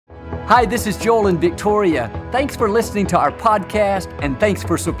Hi, this is Joel and Victoria. Thanks for listening to our podcast, and thanks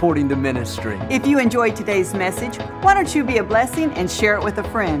for supporting the ministry. If you enjoyed today's message, why don't you be a blessing and share it with a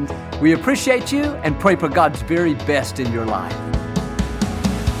friend? We appreciate you and pray for God's very best in your life.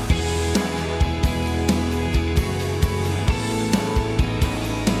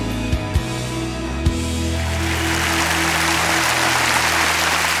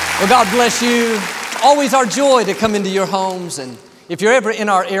 Well, God bless you. Always our joy to come into your homes. And if you're ever in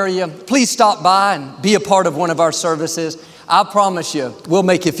our area, please stop by and be a part of one of our services. I promise you, we'll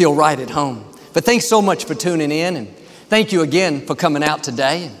make you feel right at home. But thanks so much for tuning in. And thank you again for coming out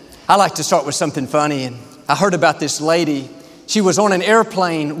today. I like to start with something funny. And I heard about this lady. She was on an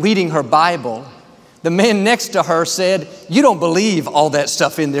airplane reading her Bible. The man next to her said, "You don't believe all that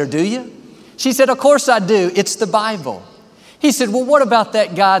stuff in there, do you?" She said, "Of course I do. It's the Bible." He said, "Well, what about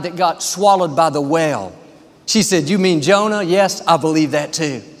that guy that got swallowed by the whale?" She said, "You mean Jonah?" "Yes, I believe that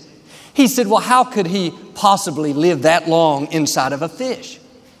too." He said, "Well, how could he possibly live that long inside of a fish?"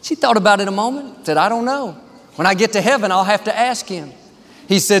 She thought about it a moment, said, "I don't know. When I get to heaven, I'll have to ask him."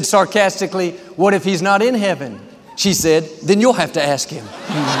 He said sarcastically, "What if he's not in heaven?" She said, "Then you'll have to ask him."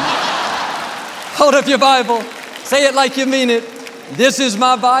 Hold up your Bible. Say it like you mean it. This is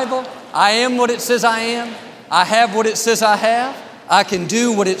my Bible. I am what it says I am. I have what it says I have. I can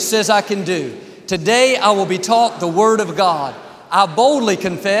do what it says I can do. Today I will be taught the Word of God. I boldly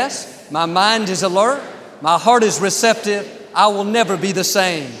confess, my mind is alert, my heart is receptive. I will never be the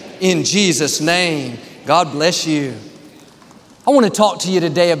same. In Jesus' name, God bless you. I want to talk to you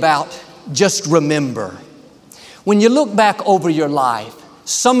today about just remember. When you look back over your life,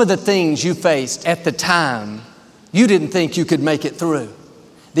 some of the things you faced at the time, you didn't think you could make it through.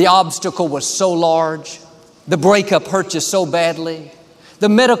 The obstacle was so large. The breakup hurt you so badly. The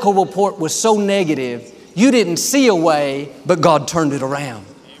medical report was so negative. You didn't see a way, but God turned it around.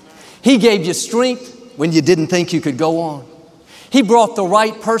 He gave you strength when you didn't think you could go on. He brought the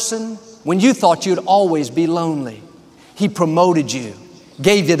right person when you thought you'd always be lonely. He promoted you,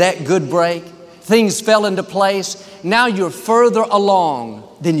 gave you that good break. Things fell into place. Now you're further along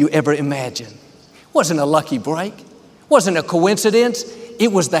than you ever imagined. It wasn't a lucky break. It wasn't a coincidence.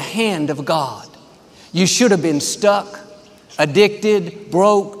 It was the hand of God. You should have been stuck, addicted,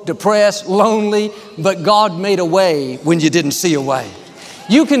 broke, depressed, lonely, but God made a way when you didn't see a way.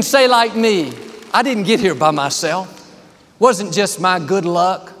 You can say like me, I didn't get here by myself. It wasn't just my good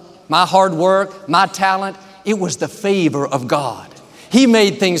luck, my hard work, my talent. It was the favor of God. He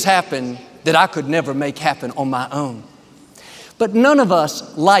made things happen that I could never make happen on my own. But none of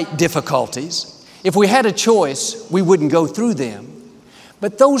us like difficulties. If we had a choice, we wouldn't go through them.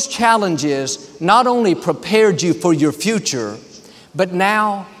 But those challenges not only prepared you for your future, but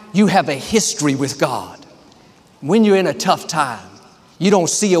now you have a history with God. When you're in a tough time, you don't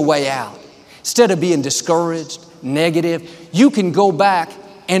see a way out. Instead of being discouraged, negative, you can go back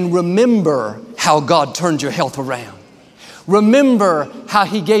and remember how God turned your health around. Remember how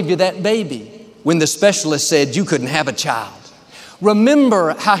He gave you that baby when the specialist said you couldn't have a child.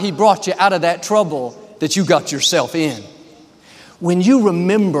 Remember how He brought you out of that trouble that you got yourself in. When you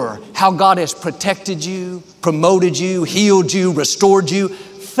remember how God has protected you, promoted you, healed you, restored you,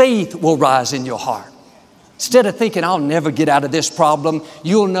 faith will rise in your heart. Instead of thinking, I'll never get out of this problem,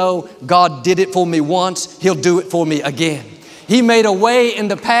 you'll know God did it for me once, He'll do it for me again. He made a way in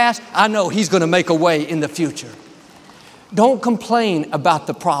the past, I know He's going to make a way in the future. Don't complain about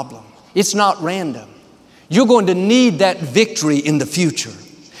the problem. It's not random. You're going to need that victory in the future.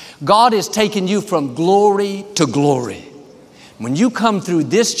 God is taking you from glory to glory. When you come through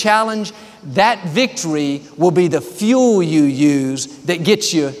this challenge, that victory will be the fuel you use that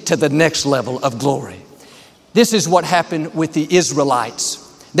gets you to the next level of glory. This is what happened with the Israelites.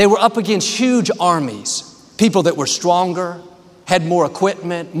 They were up against huge armies, people that were stronger, had more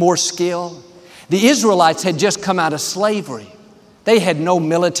equipment, more skill. The Israelites had just come out of slavery. They had no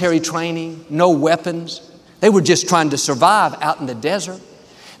military training, no weapons. They were just trying to survive out in the desert.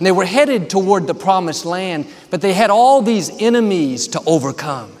 And they were headed toward the promised land, but they had all these enemies to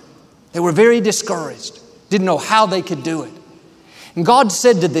overcome. They were very discouraged, didn't know how they could do it. And God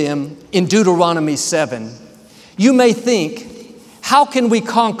said to them in Deuteronomy 7, you may think, how can we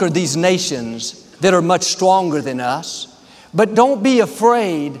conquer these nations that are much stronger than us? But don't be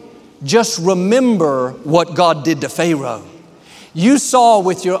afraid, just remember what God did to Pharaoh. You saw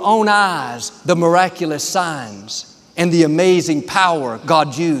with your own eyes the miraculous signs and the amazing power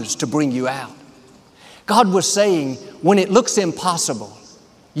God used to bring you out. God was saying, when it looks impossible,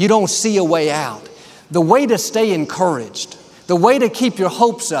 you don't see a way out, the way to stay encouraged, the way to keep your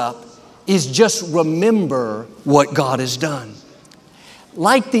hopes up is just remember what God has done.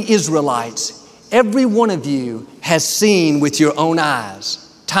 Like the Israelites, every one of you has seen with your own eyes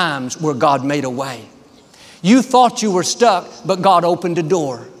times where God made a way. You thought you were stuck, but God opened a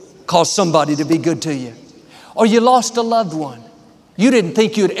door, caused somebody to be good to you. Or you lost a loved one. You didn't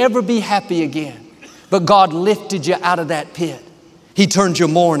think you'd ever be happy again, but God lifted you out of that pit. He turned your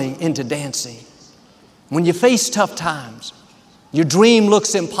mourning into dancing. When you face tough times, your dream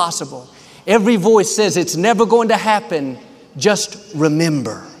looks impossible. Every voice says it's never going to happen. Just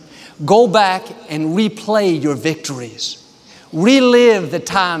remember. Go back and replay your victories. Relive the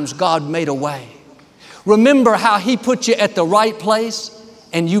times God made a way. Remember how He put you at the right place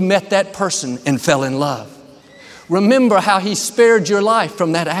and you met that person and fell in love. Remember how He spared your life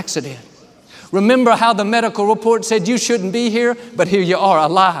from that accident. Remember how the medical report said you shouldn't be here, but here you are,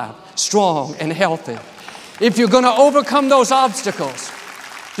 alive, strong, and healthy. If you're going to overcome those obstacles,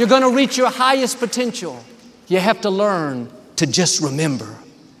 if you're going to reach your highest potential, you have to learn to just remember.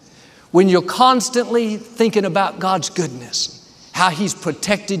 When you're constantly thinking about God's goodness, how He's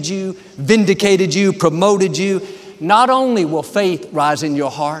protected you, vindicated you, promoted you, not only will faith rise in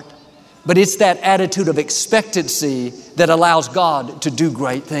your heart, but it's that attitude of expectancy that allows God to do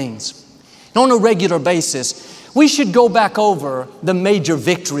great things. And on a regular basis, we should go back over the major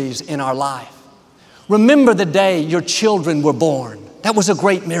victories in our life. Remember the day your children were born. That was a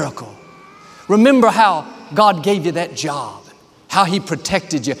great miracle. Remember how God gave you that job, how He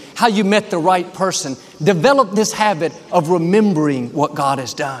protected you, how you met the right person. Develop this habit of remembering what God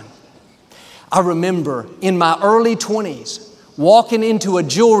has done. I remember in my early 20s walking into a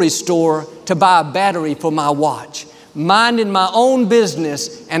jewelry store to buy a battery for my watch, minding my own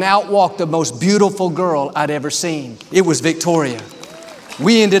business, and out walked the most beautiful girl I'd ever seen. It was Victoria.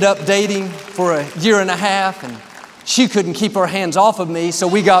 We ended up dating for a year and a half, and she couldn't keep her hands off of me, so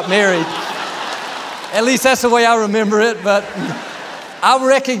we got married. At least that's the way I remember it, but I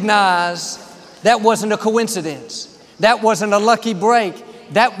recognize that wasn't a coincidence. That wasn't a lucky break.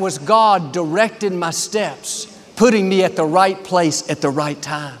 That was God directing my steps, putting me at the right place at the right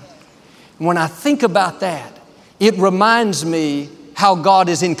time. When I think about that, it reminds me how God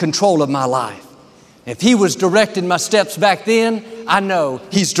is in control of my life. If He was directing my steps back then, I know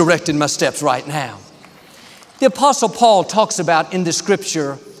He's directing my steps right now. The Apostle Paul talks about in the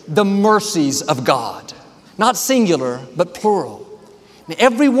Scripture the mercies of God. Not singular, but plural. And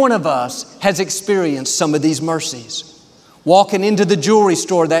every one of us has experienced some of these mercies. Walking into the jewelry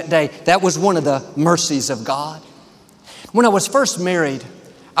store that day, that was one of the mercies of God. When I was first married,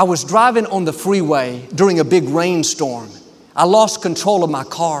 I was driving on the freeway during a big rainstorm. I lost control of my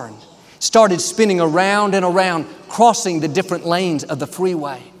car and started spinning around and around, crossing the different lanes of the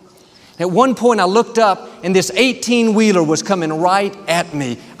freeway. At one point I looked up and this 18-wheeler was coming right at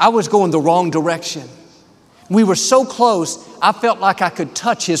me. I was going the wrong direction. We were so close, I felt like I could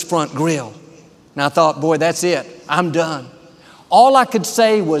touch his front grill. And I thought, boy, that's it. I'm done. All I could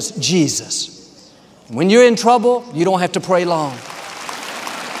say was Jesus. When you're in trouble, you don't have to pray long.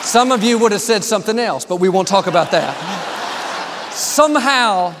 Some of you would have said something else, but we won't talk about that.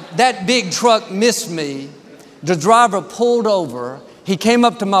 Somehow, that big truck missed me. The driver pulled over. He came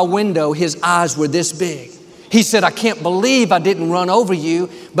up to my window. His eyes were this big. He said, I can't believe I didn't run over you,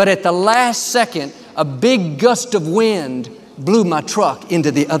 but at the last second, a big gust of wind blew my truck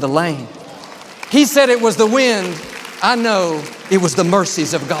into the other lane. He said it was the wind. I know it was the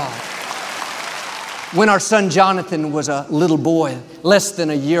mercies of God. When our son Jonathan was a little boy, less than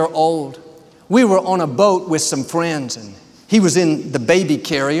a year old, we were on a boat with some friends, and he was in the baby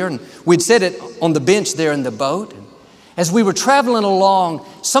carrier, and we'd set it on the bench there in the boat. And as we were traveling along,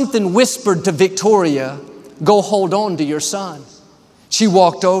 something whispered to Victoria, go hold on to your son. She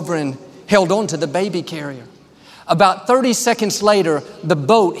walked over and held on to the baby carrier. About 30 seconds later, the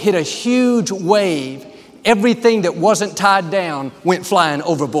boat hit a huge wave. Everything that wasn't tied down went flying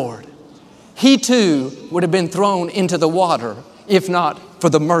overboard. He too would have been thrown into the water if not for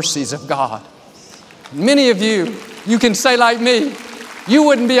the mercies of God. Many of you, you can say like me, you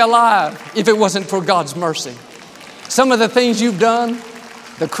wouldn't be alive if it wasn't for God's mercy. Some of the things you've done,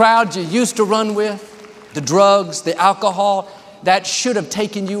 the crowd you used to run with, the drugs, the alcohol, that should have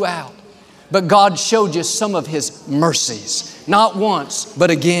taken you out. But God showed you some of His mercies, not once, but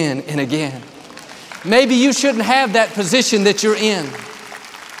again and again. Maybe you shouldn't have that position that you're in.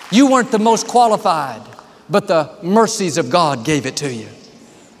 You weren't the most qualified, but the mercies of God gave it to you.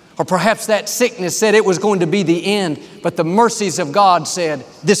 Or perhaps that sickness said it was going to be the end, but the mercies of God said,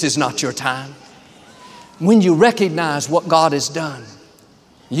 this is not your time. When you recognize what God has done,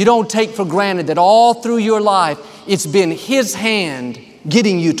 you don't take for granted that all through your life, it's been His hand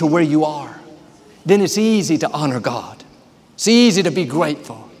getting you to where you are. Then it's easy to honor God. It's easy to be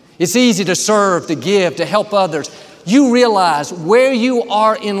grateful. It's easy to serve, to give, to help others. You realize where you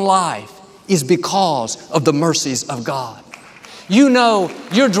are in life is because of the mercies of God. You know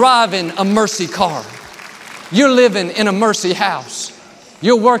you're driving a mercy car. You're living in a mercy house.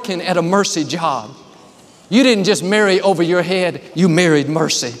 You're working at a mercy job. You didn't just marry over your head, you married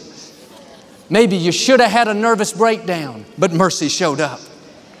mercy. Maybe you should have had a nervous breakdown, but mercy showed up.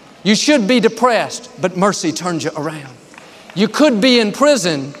 You should be depressed, but mercy turned you around. You could be in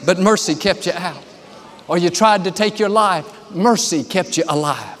prison, but mercy kept you out. Or you tried to take your life, mercy kept you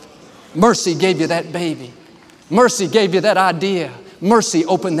alive. Mercy gave you that baby. Mercy gave you that idea. Mercy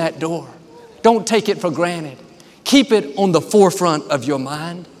opened that door. Don't take it for granted. Keep it on the forefront of your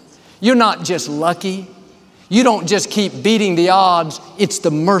mind. You're not just lucky. You don't just keep beating the odds. It's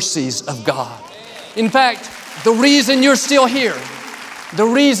the mercies of God. In fact, the reason you're still here, the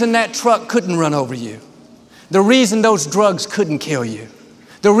reason that truck couldn't run over you, the reason those drugs couldn't kill you,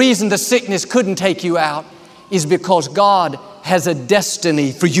 the reason the sickness couldn't take you out is because God has a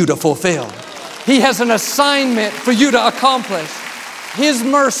destiny for you to fulfill. He has an assignment for you to accomplish. His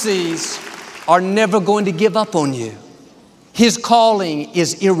mercies are never going to give up on you. His calling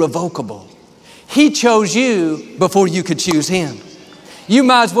is irrevocable. He chose you before you could choose Him. You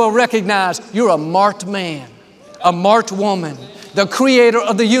might as well recognize you're a marked man, a marked woman. The Creator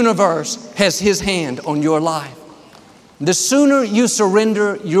of the universe has His hand on your life. The sooner you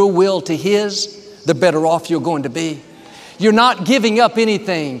surrender your will to His, the better off you're going to be. You're not giving up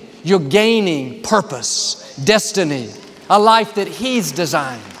anything. You're gaining purpose, destiny, a life that He's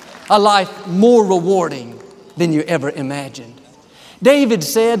designed, a life more rewarding than you ever imagined. David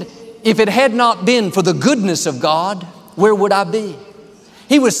said, if it had not been for the goodness of God, where would I be?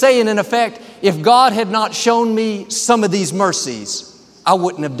 He was saying, in effect, if God had not shown me some of these mercies, I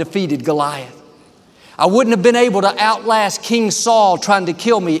wouldn't have defeated Goliath. I wouldn't have been able to outlast King Saul trying to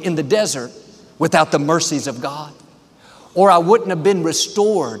kill me in the desert without the mercies of God. Or I wouldn't have been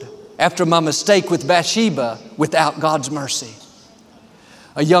restored after my mistake with Bathsheba without God's mercy.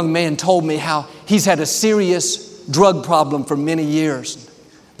 A young man told me how he's had a serious drug problem for many years.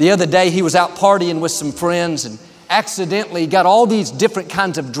 The other day he was out partying with some friends and accidentally got all these different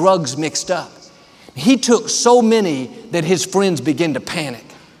kinds of drugs mixed up. He took so many that his friends began to panic.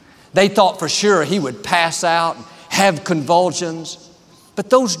 They thought for sure he would pass out and have convulsions. But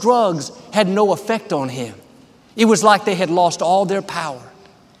those drugs had no effect on him. It was like they had lost all their power.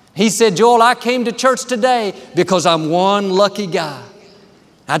 He said, Joel, I came to church today because I'm one lucky guy.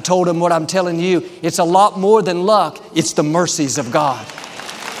 I told him what I'm telling you. It's a lot more than luck. It's the mercies of God.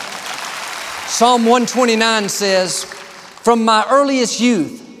 Psalm 129 says, from my earliest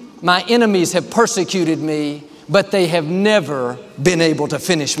youth, my enemies have persecuted me, but they have never been able to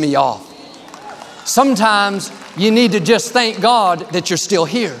finish me off. Sometimes you need to just thank God that you're still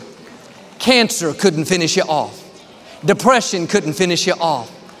here. Cancer couldn't finish you off. Depression couldn't finish you off.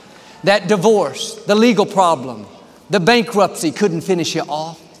 That divorce, the legal problem, the bankruptcy couldn't finish you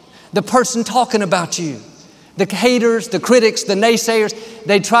off. The person talking about you, the haters, the critics, the naysayers,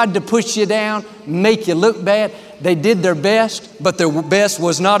 they tried to push you down, make you look bad. They did their best, but their best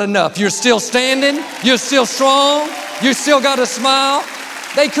was not enough. You're still standing. You're still strong. You still got a smile.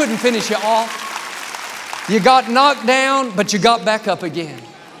 They couldn't finish you off. You got knocked down, but you got back up again.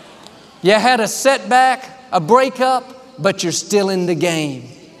 You had a setback, a breakup, but you're still in the game.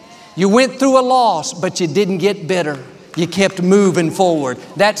 You went through a loss, but you didn't get bitter. You kept moving forward.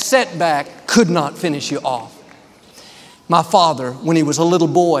 That setback could not finish you off. My father, when he was a little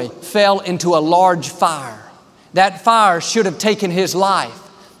boy, fell into a large fire. That fire should have taken his life,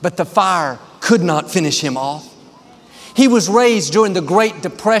 but the fire could not finish him off. He was raised during the Great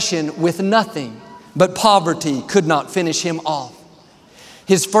Depression with nothing, but poverty could not finish him off.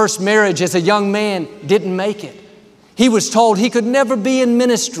 His first marriage as a young man didn't make it. He was told he could never be in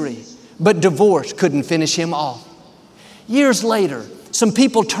ministry, but divorce couldn't finish him off. Years later, some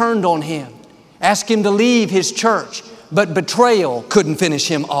people turned on him, asked him to leave his church, but betrayal couldn't finish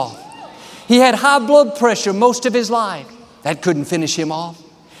him off. He had high blood pressure most of his life. That couldn't finish him off.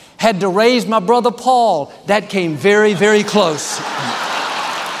 Had to raise my brother Paul. That came very, very close.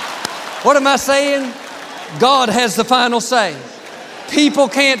 What am I saying? God has the final say. People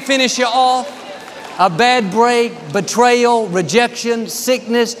can't finish you off. A bad break, betrayal, rejection,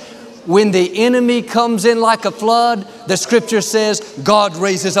 sickness. When the enemy comes in like a flood, the scripture says God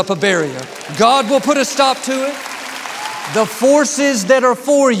raises up a barrier. God will put a stop to it. The forces that are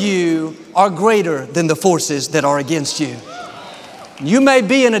for you are greater than the forces that are against you. You may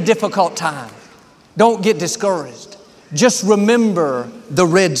be in a difficult time. Don't get discouraged. Just remember the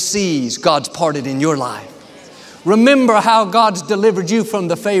Red Seas God's parted in your life. Remember how God's delivered you from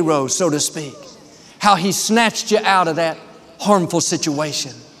the Pharaoh, so to speak. How He snatched you out of that harmful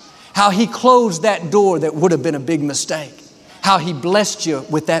situation. How He closed that door that would have been a big mistake. How He blessed you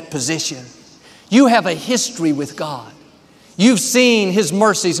with that position. You have a history with God. You've seen His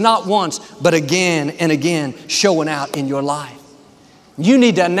mercies not once, but again and again showing out in your life. You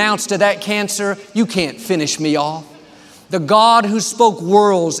need to announce to that cancer, you can't finish me off. The God who spoke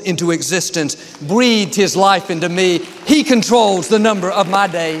worlds into existence, breathed His life into me. He controls the number of my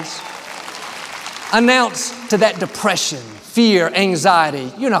days. Announce to that depression, fear,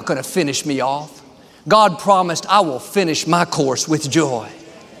 anxiety, you're not going to finish me off. God promised, I will finish my course with joy.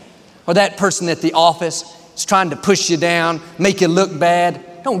 Or that person at the office is trying to push you down, make you look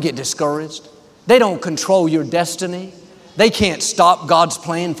bad. Don't get discouraged. They don't control your destiny. They can't stop God's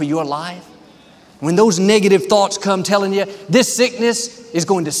plan for your life. When those negative thoughts come telling you, this sickness is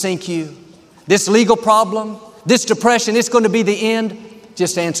going to sink you, this legal problem, this depression, it's going to be the end,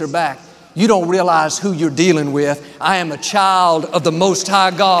 just answer back. You don't realize who you're dealing with. I am a child of the Most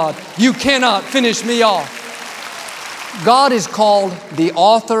High God. You cannot finish me off. God is called the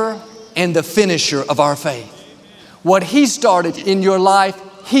author and the finisher of our faith. What He started in your life,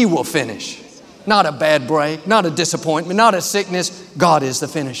 He will finish. Not a bad break, not a disappointment, not a sickness. God is the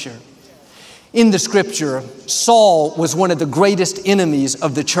finisher. In the scripture, Saul was one of the greatest enemies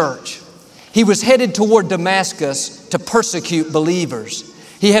of the church. He was headed toward Damascus to persecute believers.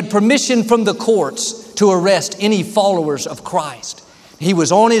 He had permission from the courts to arrest any followers of Christ. He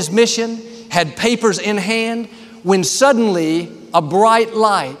was on his mission, had papers in hand, when suddenly a bright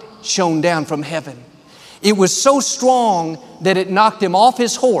light shone down from heaven. It was so strong that it knocked him off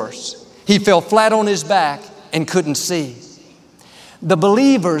his horse. He fell flat on his back and couldn't see. The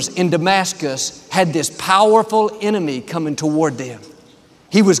believers in Damascus had this powerful enemy coming toward them.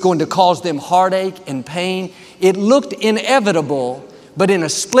 He was going to cause them heartache and pain. It looked inevitable, but in a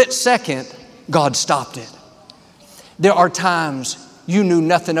split second, God stopped it. There are times you knew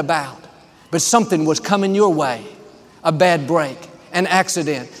nothing about, but something was coming your way. A bad break, an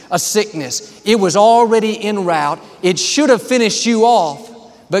accident, a sickness. It was already en route. It should have finished you off,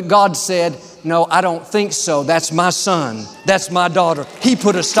 but God said, no, I don't think so. That's my son. That's my daughter. He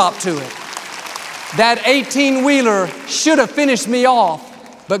put a stop to it. That 18-wheeler should have finished me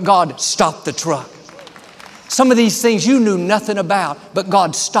off, but God stopped the truck. Some of these things you knew nothing about, but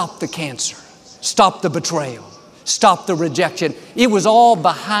God stopped the cancer, stopped the betrayal, stopped the rejection. It was all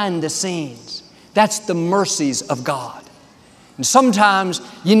behind the scenes. That's the mercies of God. And sometimes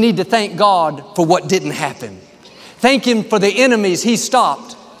you need to thank God for what didn't happen. Thank Him for the enemies He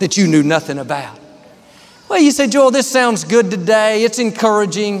stopped that you knew nothing about. Well, you say, Joel, this sounds good today. It's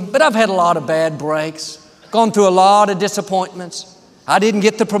encouraging, but I've had a lot of bad breaks, gone through a lot of disappointments. I didn't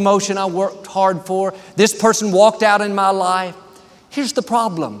get the promotion I worked hard for. This person walked out in my life. Here's the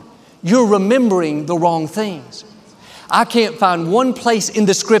problem. You're remembering the wrong things. I can't find one place in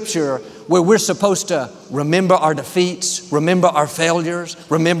the scripture where we're supposed to remember our defeats, remember our failures,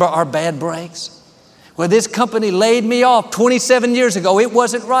 remember our bad breaks. Well, this company laid me off 27 years ago. It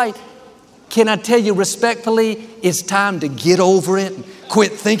wasn't right. Can I tell you respectfully, it's time to get over it.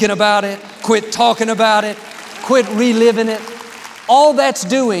 Quit thinking about it. Quit talking about it. Quit reliving it. All that's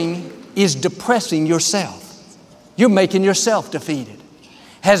doing is depressing yourself. You're making yourself defeated.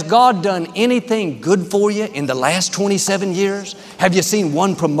 Has God done anything good for you in the last 27 years? Have you seen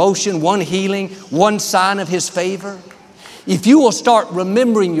one promotion, one healing, one sign of His favor? If you will start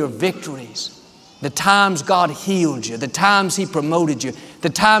remembering your victories, the times God healed you, the times He promoted you, the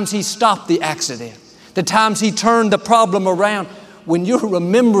times He stopped the accident, the times He turned the problem around. When you're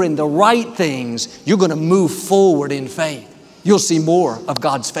remembering the right things, you're going to move forward in faith. You'll see more of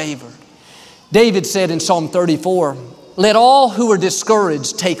God's favor. David said in Psalm 34, let all who are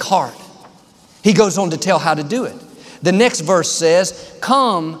discouraged take heart. He goes on to tell how to do it. The next verse says,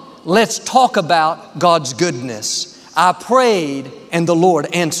 come, let's talk about God's goodness. I prayed and the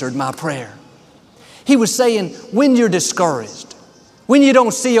Lord answered my prayer. He was saying, when you're discouraged, when you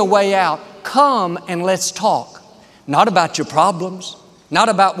don't see a way out, come and let's talk. Not about your problems, not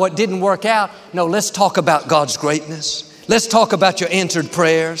about what didn't work out. No, let's talk about God's greatness. Let's talk about your answered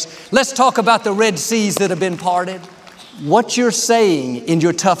prayers. Let's talk about the Red Seas that have been parted. What you're saying in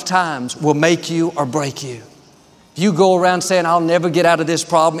your tough times will make you or break you. If you go around saying, I'll never get out of this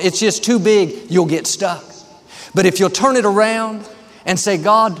problem, it's just too big, you'll get stuck. But if you'll turn it around and say,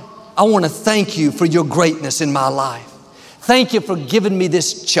 God, I want to thank you for your greatness in my life. Thank you for giving me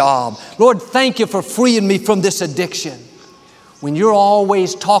this job. Lord, thank you for freeing me from this addiction. When you're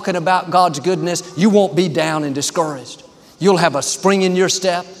always talking about God's goodness, you won't be down and discouraged. You'll have a spring in your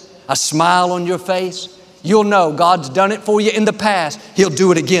step, a smile on your face. you'll know God's done it for you in the past. He'll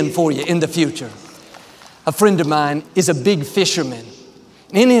do it again for you in the future. A friend of mine is a big fisherman.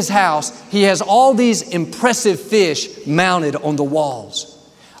 In his house, he has all these impressive fish mounted on the walls.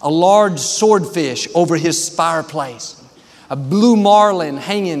 A large swordfish over his fireplace. A blue marlin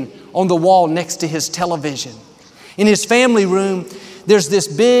hanging on the wall next to his television. In his family room, there's this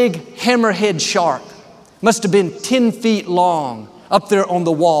big hammerhead shark. Must have been 10 feet long up there on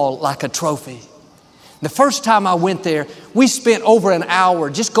the wall like a trophy. The first time I went there, we spent over an hour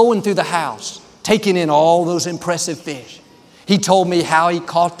just going through the house, taking in all those impressive fish. He told me how he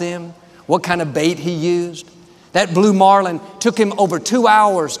caught them, what kind of bait he used. That blue marlin took him over 2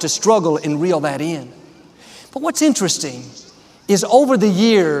 hours to struggle and reel that in. But what's interesting is over the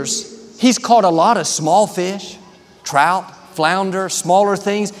years, he's caught a lot of small fish, trout, flounder, smaller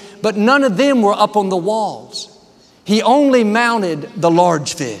things, but none of them were up on the walls. He only mounted the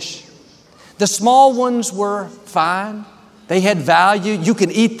large fish. The small ones were fine. They had value. You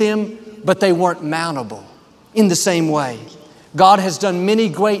can eat them, but they weren't mountable. In the same way, God has done many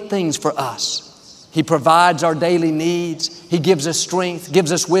great things for us. He provides our daily needs. He gives us strength,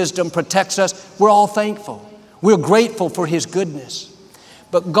 gives us wisdom, protects us. We're all thankful. We're grateful for His goodness.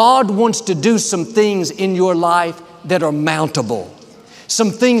 But God wants to do some things in your life that are mountable.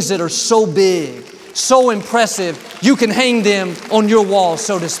 Some things that are so big, so impressive, you can hang them on your wall,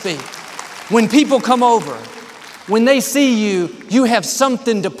 so to speak. When people come over, when they see you, you have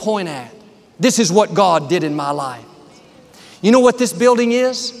something to point at. This is what God did in my life. You know what this building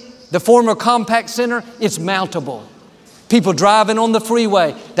is? The former Compaq Center, it's mountable. People driving on the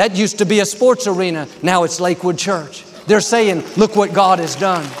freeway, that used to be a sports arena. Now it's Lakewood Church. They're saying, look what God has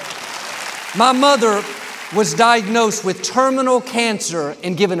done. My mother was diagnosed with terminal cancer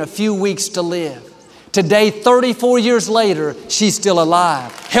and given a few weeks to live. Today, 34 years later, she's still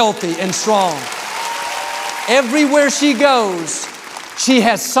alive, healthy and strong. Everywhere she goes, she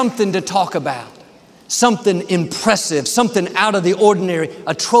has something to talk about, something impressive, something out of the ordinary,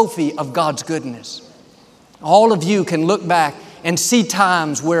 a trophy of God's goodness. All of you can look back and see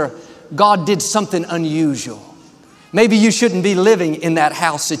times where God did something unusual. Maybe you shouldn't be living in that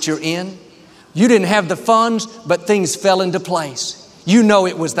house that you're in. You didn't have the funds, but things fell into place. You know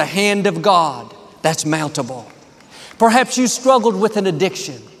it was the hand of God. That's mountable. Perhaps you struggled with an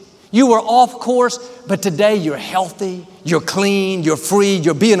addiction. You were off course, but today you're healthy, you're clean, you're free,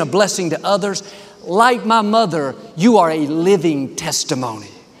 you're being a blessing to others. Like my mother, you are a living testimony.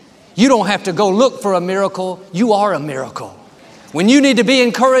 You don't have to go look for a miracle. You are a miracle. When you need to be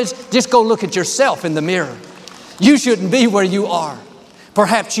encouraged, just go look at yourself in the mirror. You shouldn't be where you are.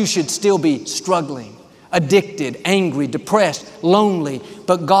 Perhaps you should still be struggling, addicted, angry, depressed, lonely.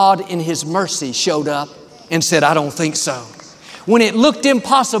 But God in His mercy showed up and said, I don't think so. When it looked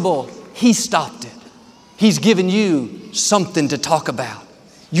impossible, He stopped it. He's given you something to talk about.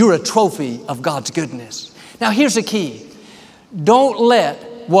 You're a trophy of God's goodness. Now here's the key. Don't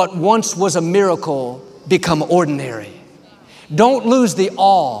let what once was a miracle become ordinary. Don't lose the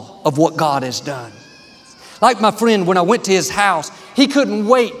awe of what God has done. Like my friend, when I went to his house, he couldn't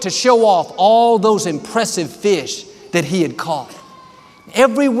wait to show off all those impressive fish that he had caught.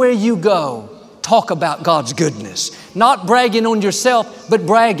 Everywhere you go, talk about God's goodness. Not bragging on yourself, but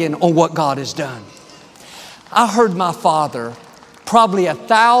bragging on what God has done. I heard my father probably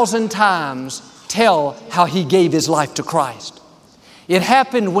 1,000 times tell how he gave his life to Christ. It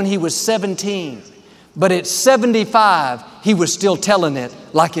happened when he was 17, but at 75, he was still telling it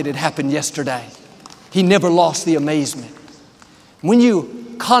like it had happened yesterday. He never lost the amazement. When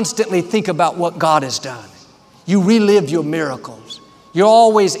you constantly think about what God has done, you relive your miracles, you're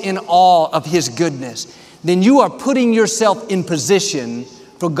always in awe of His goodness, then you are putting yourself in position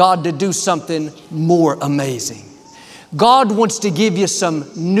for God to do something more amazing. God wants to give you some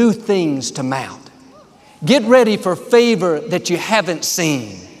new things to mount. Get ready for favor that you haven't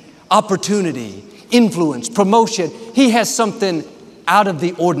seen, opportunity, influence, promotion. He has something out of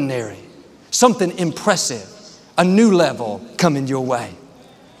the ordinary. Something impressive, a new level coming your way.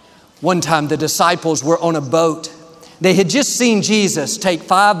 One time the disciples were on a boat. They had just seen Jesus take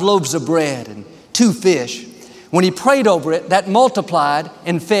 5 loaves of bread and 2 fish. When He prayed over it, that multiplied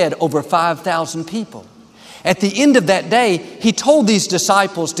and fed over 5,000 people. At the end of that day, He told these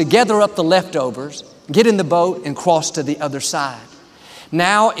disciples to gather up the leftovers, get in the boat and cross to the other side.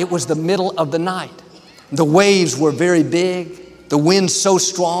 Now it was the middle of the night. The waves were very big, the wind so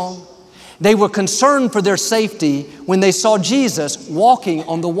strong. They were concerned for their safety when they saw Jesus walking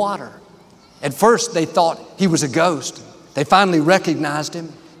on the water. At first, they thought He was a ghost. They finally recognized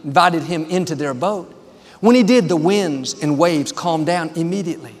Him, invited Him into their boat. When He did, the winds and waves calmed down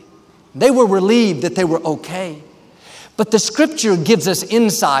immediately. They were relieved that they were okay. But the scripture gives us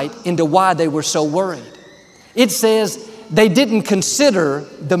insight into why they were so worried. It says they didn't consider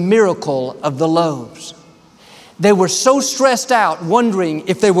the miracle of the loaves. They were so stressed out, wondering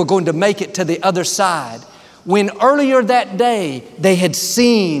if they were going to make it to the other side, when earlier that day they had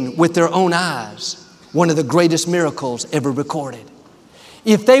seen with their own eyes one of the greatest miracles ever recorded.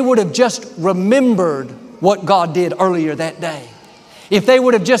 If they would have just remembered what God did earlier that day, if they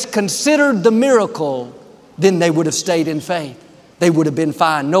would have just considered the miracle, then they would have stayed in faith. They would have been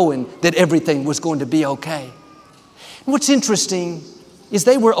fine knowing that everything was going to be okay. And what's interesting is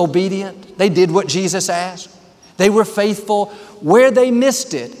they were obedient. They did what Jesus asked. They were faithful. Where they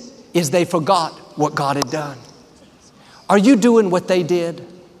missed it is they forgot what God had done. Are you doing what they did?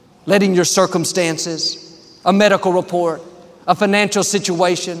 Letting your circumstances, a medical report, a financial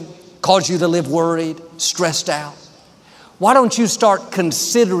situation cause you to live worried, stressed out? Why don't you start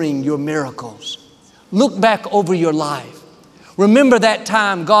considering your miracles? Look back over your life. Remember that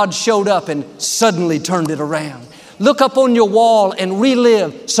time God showed up and suddenly turned it around. Look up on your wall and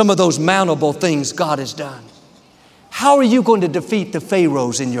relive some of those mountable things God has done. How are you going to defeat the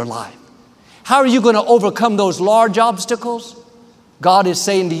Pharaohs in your life? How are you going to overcome those large obstacles? God is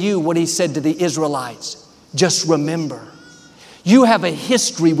saying to you what He said to the Israelites. Just remember, you have a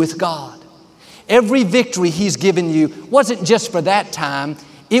history with God. Every victory He's given you wasn't just for that time.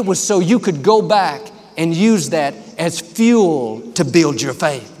 It was so you could go back and use that as fuel to build your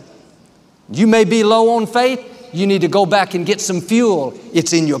faith. You may be low on faith. You need to go back and get some fuel.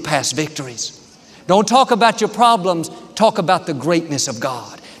 It's in your past victories. Don't talk about your problems. Talk about the greatness of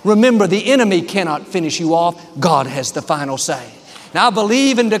God. Remember, the enemy cannot finish you off. God has the final say. Now, I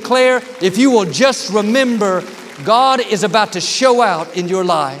believe and declare, if you will just remember, God is about to show out in your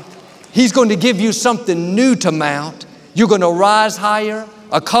life. He's going to give you something new to mount. You're going to rise higher,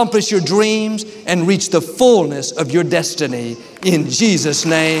 accomplish your dreams, and reach the fullness of your destiny in Jesus'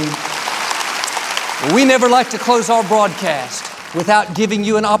 name. We never like to close our broadcast without giving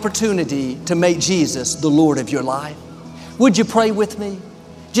you an opportunity to make Jesus the Lord of your life. Would you pray with me?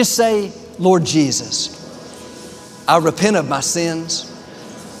 Just say, Lord Jesus, I repent of my sins.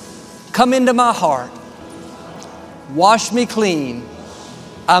 Come into my heart. Wash me clean.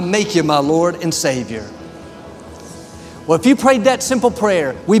 I make you my Lord and Savior. Well, if you prayed that simple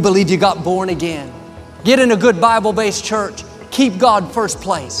prayer, we believe you got born again. Get in a good Bible-based church. Keep God first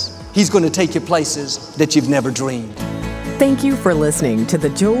place. He's going to take you places that you've never dreamed. Thank you for listening to the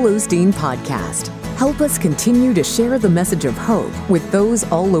Joel Osteen Podcast. Help us continue to share the message of hope with those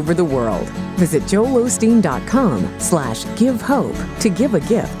all over the world. Visit joelosteen.com/givehope to give a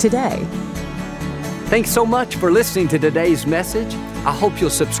gift today. Thanks so much for listening to today's message. I hope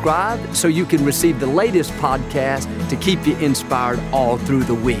you'll subscribe so you can receive the latest podcast to keep you inspired all through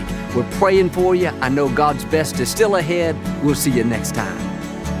the week. We're praying for you. I know God's best is still ahead. We'll see you next time.